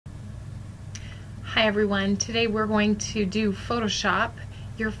Hi everyone, today we're going to do Photoshop,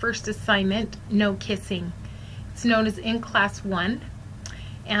 your first assignment, No Kissing. It's known as in Class 1.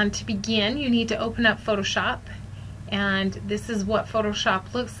 And to begin, you need to open up Photoshop, and this is what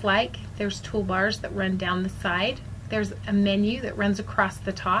Photoshop looks like. There's toolbars that run down the side. There's a menu that runs across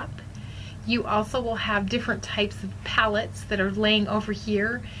the top. You also will have different types of palettes that are laying over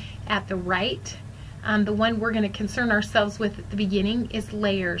here at the right. The one we're going to concern ourselves with at the beginning is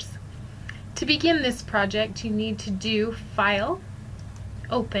layers. To begin this project, you need to do File,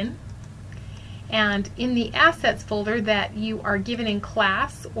 Open, and in the Assets folder that you are given in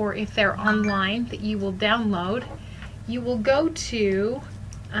class, or if they're online that you will download, you will go to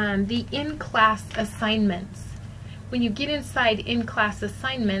the in-class assignments. When you get inside in-class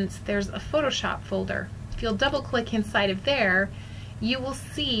assignments, there's a Photoshop folder. If you'll double-click inside of there, you will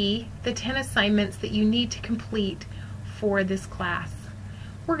see the 10 assignments that you need to complete for this class.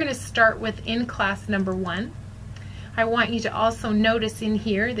 We're going to start with in class number 1. I want you to also notice in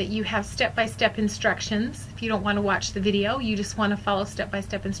here that you have step-by-step instructions. If you don't want to watch the video, you just want to follow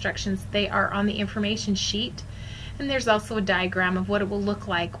step-by-step instructions, they are on the information sheet. And there's also a diagram of what it will look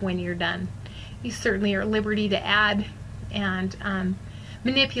like when you're done. You certainly are at liberty to add and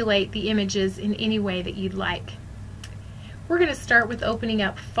manipulate the images in any way that you'd like. We're going to start with opening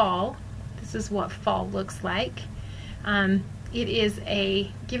up Fall. This is what Fall looks like. It is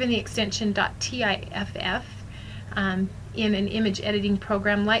given the extension .tiff in an image editing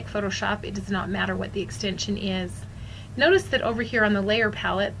program like Photoshop. It does not matter what the extension is. Notice that over here on the layer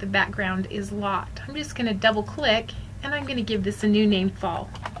palette the background is locked. I'm just going to double click and I'm going to give this a new name, Fall.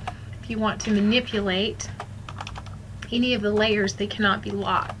 If you want to manipulate any of the layers, they cannot be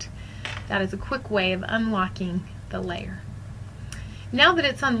locked. That is a quick way of unlocking the layer. Now that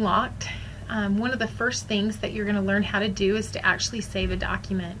it's unlocked, one of the first things that you're going to learn how to do is to actually save a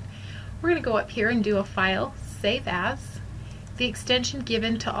document. We're going to go up here and do a File, Save As. The extension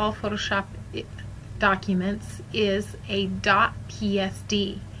given to all Photoshop documents is a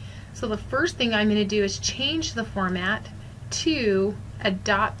 .psd. So the first thing I'm going to do is change the format to a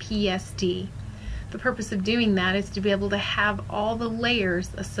 .psd. The purpose of doing that is to be able to have all the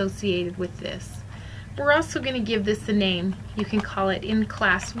layers associated with this. We're also going to give this a name. You can call it in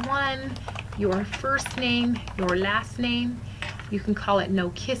class 1, your first name, your last name. You can call it No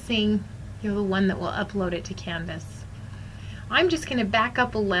Kissing. You're the one that will upload it to Canvas. I'm just going to back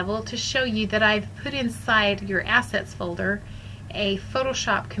up a level to show you that I've put inside your Assets folder a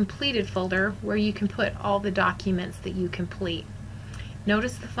Photoshop Completed folder where you can put all the documents that you complete.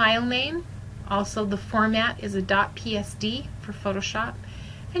 Notice the file name. Also the format is a .psd for Photoshop,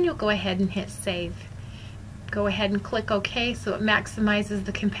 and you'll go ahead and hit Save. Go ahead and click OK so it maximizes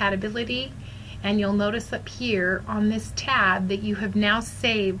the compatibility, and you'll notice up here on this tab that you have now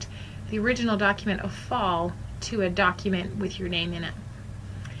saved the original document of Fall to a document with your name in it.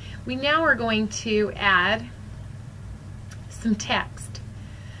 We now are going to add some text.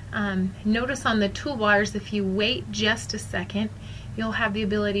 Notice on the toolbars, if you wait just a second, you'll have the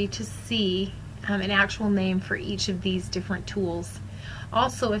ability to see an actual name for each of these different tools.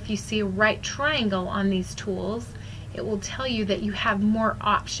 Also, if you see a right triangle on these tools, it will tell you that you have more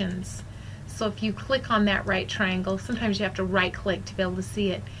options. So if you click on that right triangle, sometimes you have to right click to be able to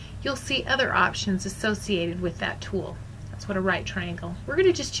see it, you'll see other options associated with that tool. That's what a right triangle. We're going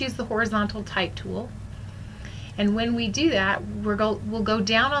to just choose the horizontal type tool, and when we do that, we'll go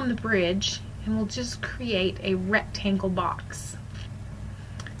down on the bridge and we'll just create a rectangle box.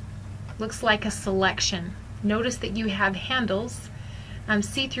 Looks like a selection. Notice that you have handles,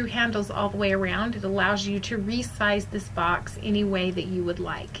 see-through handles all the way around. It allows you to resize this box any way that you would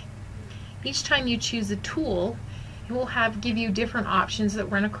like. Each time you choose a tool, it will give you different options that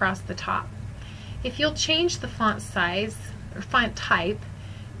run across the top. If you'll change the font size or font type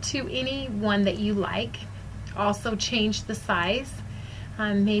to any one that you like, also change the size,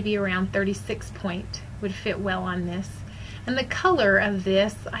 maybe around 36 point would fit well on this. And the color of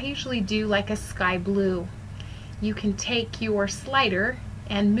this, I usually do like a sky blue. You can take your slider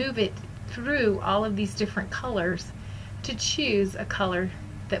and move it through all of these different colors to choose a color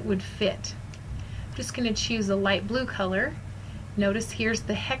that would fit. I'm just going to choose a light blue color. Notice here's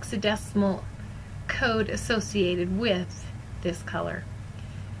the hexadecimal code associated with this color.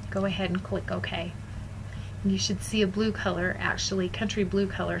 Go ahead and click OK. And you should see a blue color, actually country blue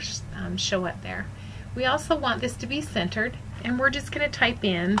color, show up there. We also want this to be centered, and we're just going to type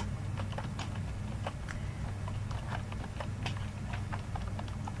in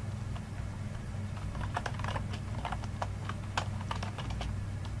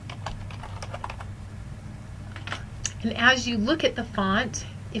And as you look at the font,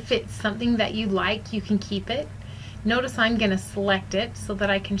 If it's something that you like, you can keep it. Notice I'm going to select it so that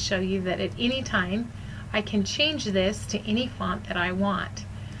I can show you that at any time I can change this to any font that I want.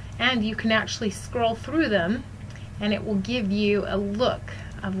 And you can actually scroll through them and it will give you a look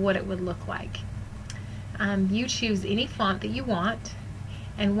of what it would look like. You choose any font that you want,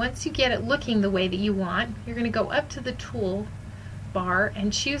 and once you get it looking the way that you want, you're going to go up to the tool bar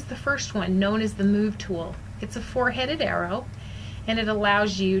and choose the first one, known as the Move tool. It's a four-headed arrow and it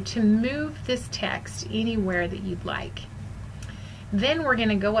allows you to move this text anywhere that you'd like. Then we're going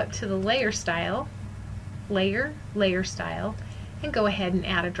to go up to the layer style, layer style, and go ahead and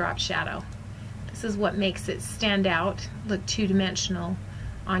add a drop shadow. This is what makes it stand out, look two-dimensional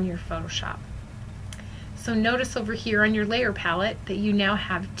on your Photoshop. So notice over here on your layer palette that you now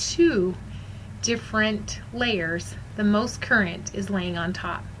have two different layers. The most current is laying on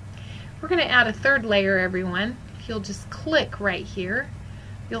top. We're going to add a third layer, everyone. If you'll just click right here,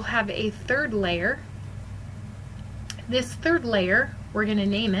 you'll have a third layer. This third layer, we're going to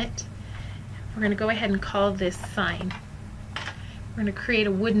name it. We're going to go ahead and call this sign. We're going to create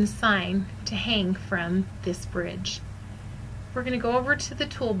a wooden sign to hang from this bridge. We're going to go over to the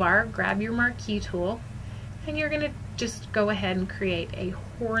toolbar, grab your marquee tool, and you're going to just go ahead and create a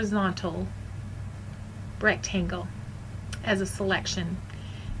horizontal rectangle as a selection.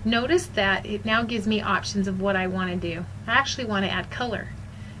 Notice that it now gives me options of what I want to do. I actually want to add color.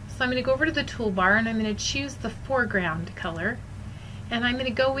 So I'm going to go over to the toolbar and I'm going to choose the foreground color, and I'm going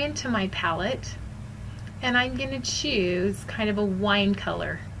to go into my palette and I'm going to choose kind of a wine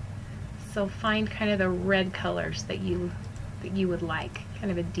color. So find kind of the red colors that you would like,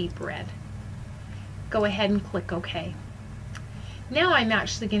 kind of a deep red. Go ahead and click OK. Now I'm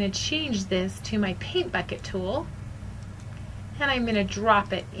actually going to change this to my paint bucket tool, and I'm going to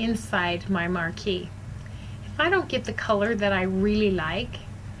drop it inside my marquee. If I don't get the color that I really like,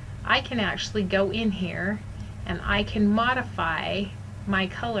 I can actually go in here and I can modify my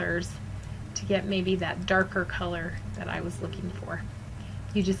colors to get maybe that darker color that I was looking for.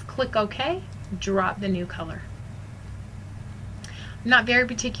 You just click OK, drop the new color. I'm not very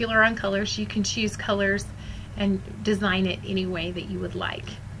particular on colors. You can choose colors and design it any way that you would like.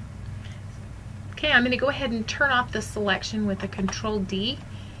 Okay, I'm going to go ahead and turn off the selection with a Control D.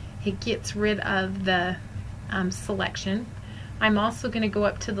 It gets rid of the selection. I'm also going to go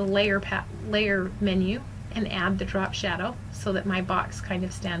up to the layer menu and add the drop shadow so that my box kind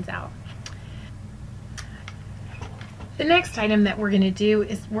of stands out. The next item that we're going to do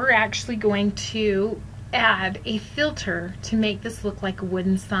is we're actually going to add a filter to make this look like a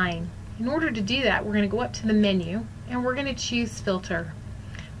wooden sign. In order to do that, we're going to go up to the menu and we're going to choose filter.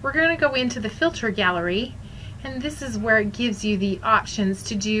 We're going to go into the filter gallery, and this is where it gives you the options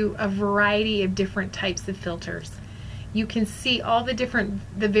to do a variety of different types of filters. You can see all the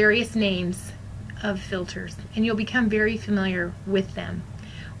various names of filters, and you'll become very familiar with them.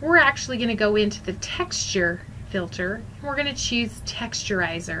 We're actually going to go into the texture filter and we're going to choose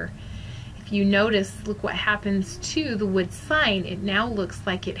texturizer. If you notice, look what happens to the wood sign. It now looks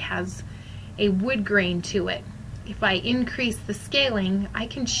like it has a wood grain to it. If I increase the scaling, I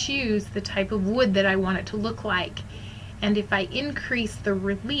can choose the type of wood that I want it to look like. And if I increase the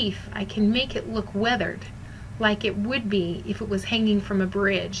relief, I can make it look weathered, like it would be if it was hanging from a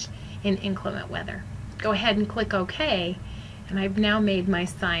bridge in inclement weather. Go ahead and click OK, and I've now made my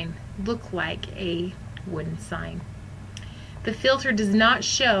sign look like a wooden sign. The filter does not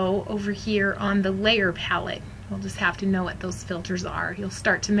show over here on the layer palette. You'll just have to know what those filters are. You'll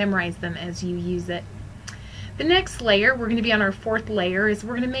start to memorize them as you use it. The next layer, we're going to be on our fourth layer, is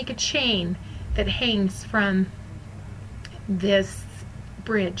we're going to make a chain that hangs from this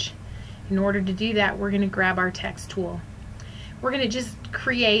bridge. In order to do that, we're going to grab our text tool. We're going to just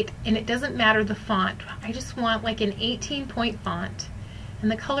create, and it doesn't matter the font. I just want like an 18-point font, and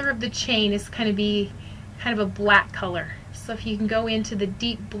the color of the chain is going to be kind of a black color. So if you can go into the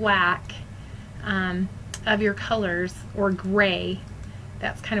deep black of your colors, or gray,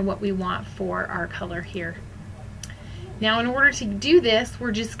 that's kind of what we want for our color here. Now in order to do this,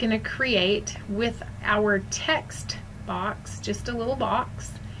 we're just going to create with our text box, just a little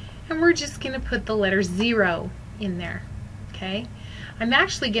box, and we're just going to put the letter 0 in there. Okay, I'm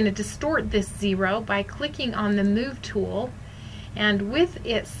actually going to distort this 0 by clicking on the Move tool, and with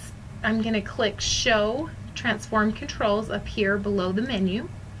it I'm going to click Show Transform Controls up here below the menu,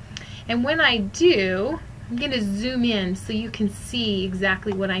 and when I do, I'm going to zoom in so you can see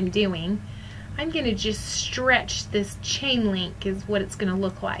exactly what I'm doing. I'm going to just stretch this chain link is what it's going to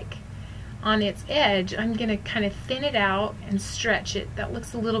look like. On its edge, I'm going to kind of thin it out and stretch it. That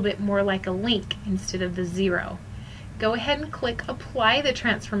looks a little bit more like a link instead of the 0. go ahead and click Apply the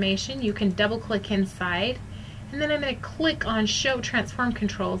Transformation. You can double click inside, and then I'm going to click on Show Transform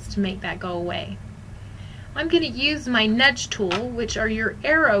Controls to make that go away. I'm going to use my nudge tool, which are your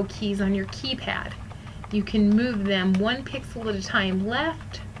arrow keys on your keypad. You can move them 1 pixel at a time,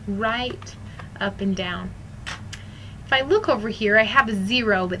 left, right, up, and down. If I look over here, I have a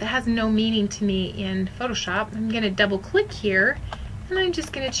 0, but that has no meaning to me in Photoshop. I'm going to double click here, and I'm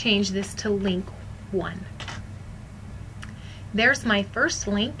just going to change this to link 1. There's my first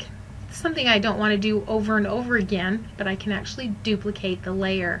link. It's something I don't want to do over and over again, but I can actually duplicate the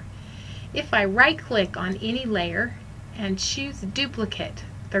layer. If I right click on any layer and choose Duplicate,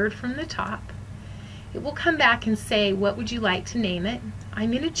 third from the top, it will come back and say, what would you like to name it?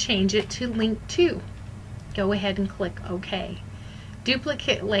 I'm going to change it to link 2. Go ahead and click OK.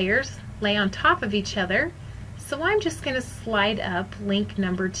 Duplicate layers lay on top of each other, so I'm just going to slide up link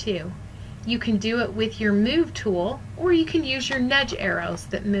number 2. You can do it with your Move tool, or you can use your nudge arrows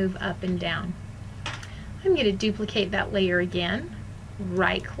that move up and down. I'm going to duplicate that layer again,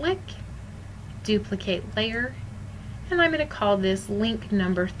 right click, duplicate layer, and I'm going to call this link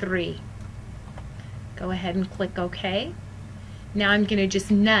number 3. Go ahead and click OK. Now I'm going to just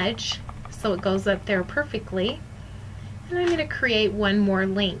nudge so it goes up there perfectly, and I'm going to create one more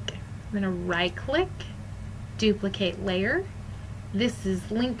link. I'm going to right click, duplicate layer. This is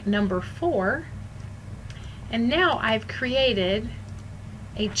link number 4, and now I've created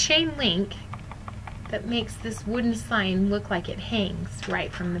a chain link that makes this wooden sign look like it hangs right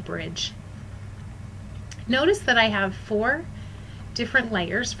from the bridge. Notice that I have 4 different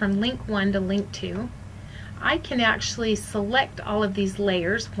layers from link 1 to link 2. I can actually select all of these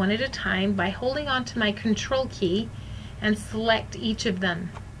layers one at a time by holding onto my Control key and select each of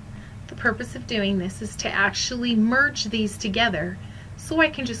them. The purpose of doing this is to actually merge these together, so I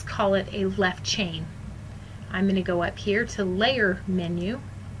can just call it a left chain. I'm going to go up here to Layer menu,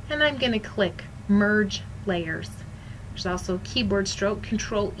 and I'm going to click Merge Layers. There's also a keyboard stroke,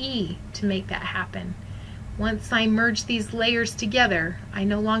 Control E, to make that happen. Once I merge these layers together, I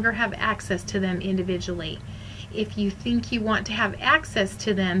no longer have access to them individually. If you think you want to have access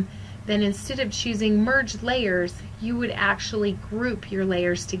to them, then instead of choosing Merge Layers, you would actually group your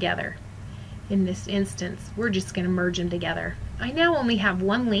layers together. In this instance, we're just going to merge them together. I now only have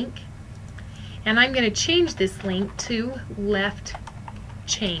one link, and I'm going to change this link to left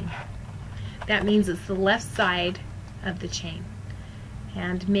chain. That means it's the left side of the chain.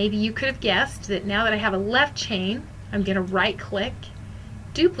 And maybe you could have guessed that now that I have a left chain, I'm going to right click,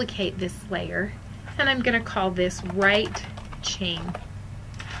 duplicate this layer, and I'm going to call this right chain.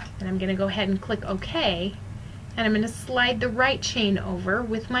 And I'm going to go ahead and click OK, and I'm going to slide the right chain over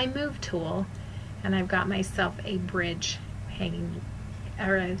with my Move tool, and I've got myself a bridge hanging,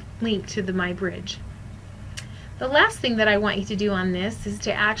 or a link to my bridge. The last thing that I want you to do on this is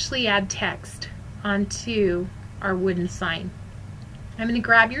to actually add text onto our wooden sign. I'm going to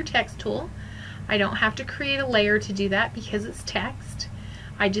grab your text tool. I don't have to create a layer to do that because it's text.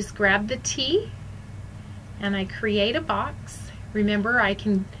 I just grab the T and I create a box. Remember, I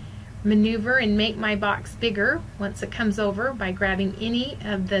can maneuver and make my box bigger once it comes over by grabbing any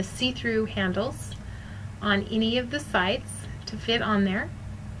of the see-through handles on any of the sides to fit on there.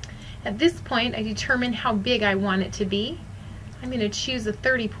 At this point, I determine how big I want it to be. I'm going to choose a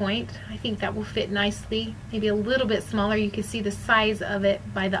 30 point. I think that will fit nicely. Maybe a little bit smaller. You can see the size of it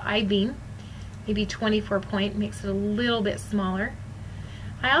by the I-beam. Maybe 24 point makes it a little bit smaller.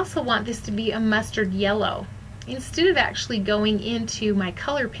 I also want this to be a mustard yellow. Instead of actually going into my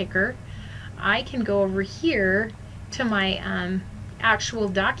color picker, I can go over here to my actual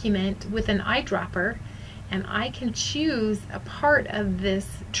document with an eyedropper, and I can choose a part of this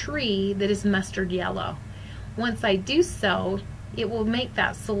tree that is mustard yellow. Once I do so, it will make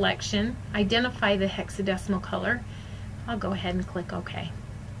that selection, identify the hexadecimal color. I'll go ahead and click OK.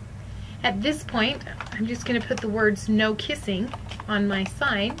 At this point, I'm just going to put the words No Kissing on my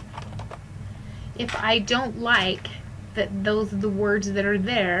sign. If I don't like that those are the words that are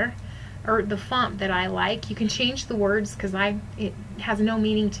there, or the font that I like, you can change the words because it has no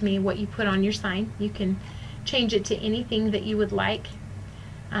meaning to me what you put on your sign. You can change it to anything that you would like,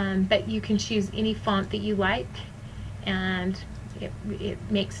 but you can choose any font that you like, and it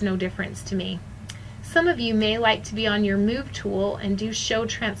makes no difference to me. Some of you may like to be on your Move tool and do Show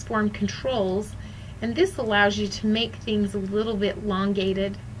Transform Controls, and this allows you to make things a little bit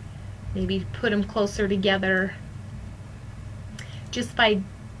elongated, maybe put them closer together. Just by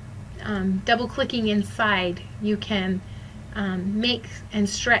double clicking inside, you can make and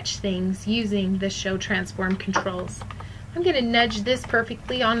stretch things using the Show Transform Controls. I'm going to nudge this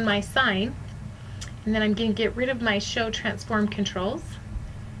perfectly on my sign, And then I'm going to get rid of my show transform controls.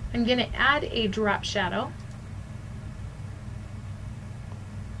 I'm going to add a drop shadow.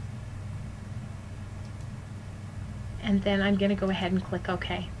 And then I'm going to go ahead and click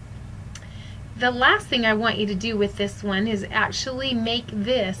OK. The last thing I want you to do with this one is actually make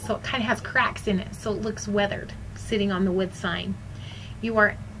this so it kind of has cracks in it, so it looks weathered sitting on the wood sign. You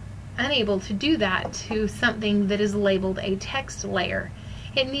are unable to do that to something that is labeled a text layer.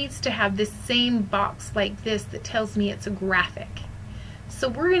 It needs to have this same box like this that tells me it's a graphic. So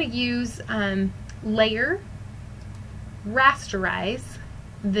we're going to use layer, rasterize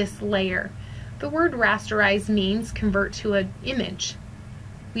this layer. The word rasterize means convert to an image.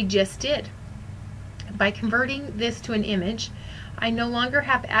 We just did. By converting this to an image, I no longer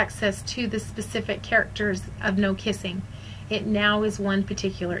have access to the specific characters of No Kissing. It now is one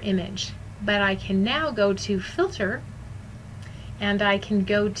particular image. But I can now go to Filter, and I can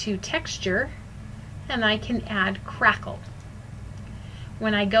go to Texture, and I can add Crackle.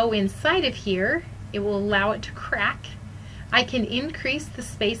 When I go inside of here, it will allow it to crack. I can increase the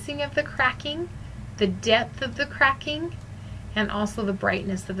spacing of the cracking, the depth of the cracking, and also the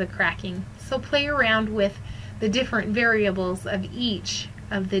brightness of the cracking. So play around with the different variables of each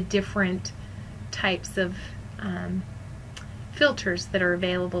of the different types of filters that are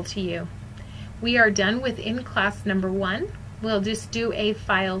available to you. We are done with in class number 1. We'll just do a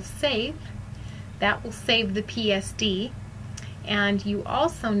file save. That will save the PSD, and you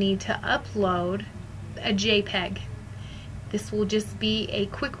also need to upload a JPEG. This will just be a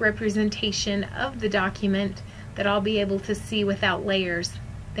quick representation of the document that I'll be able to see without layers.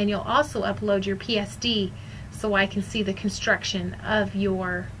 Then you'll also upload your PSD so I can see the construction of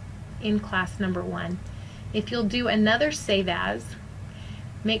your in class number 1. If you'll do another save as,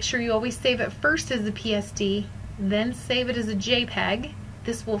 make sure you always save it first as a PSD, then save it as a JPEG.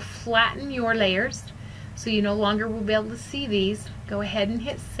 This will flatten your layers so you no longer will be able to see these. Go ahead and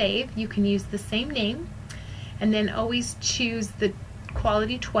hit save. You can use the same name, and then always choose the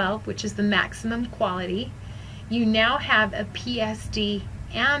quality 12, which is the maximum quality. You now have a PSD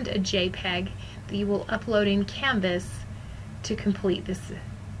and a JPEG that you will upload in Canvas to complete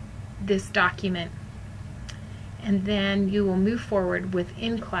this document. And then you will move forward with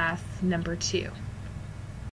in class number 2.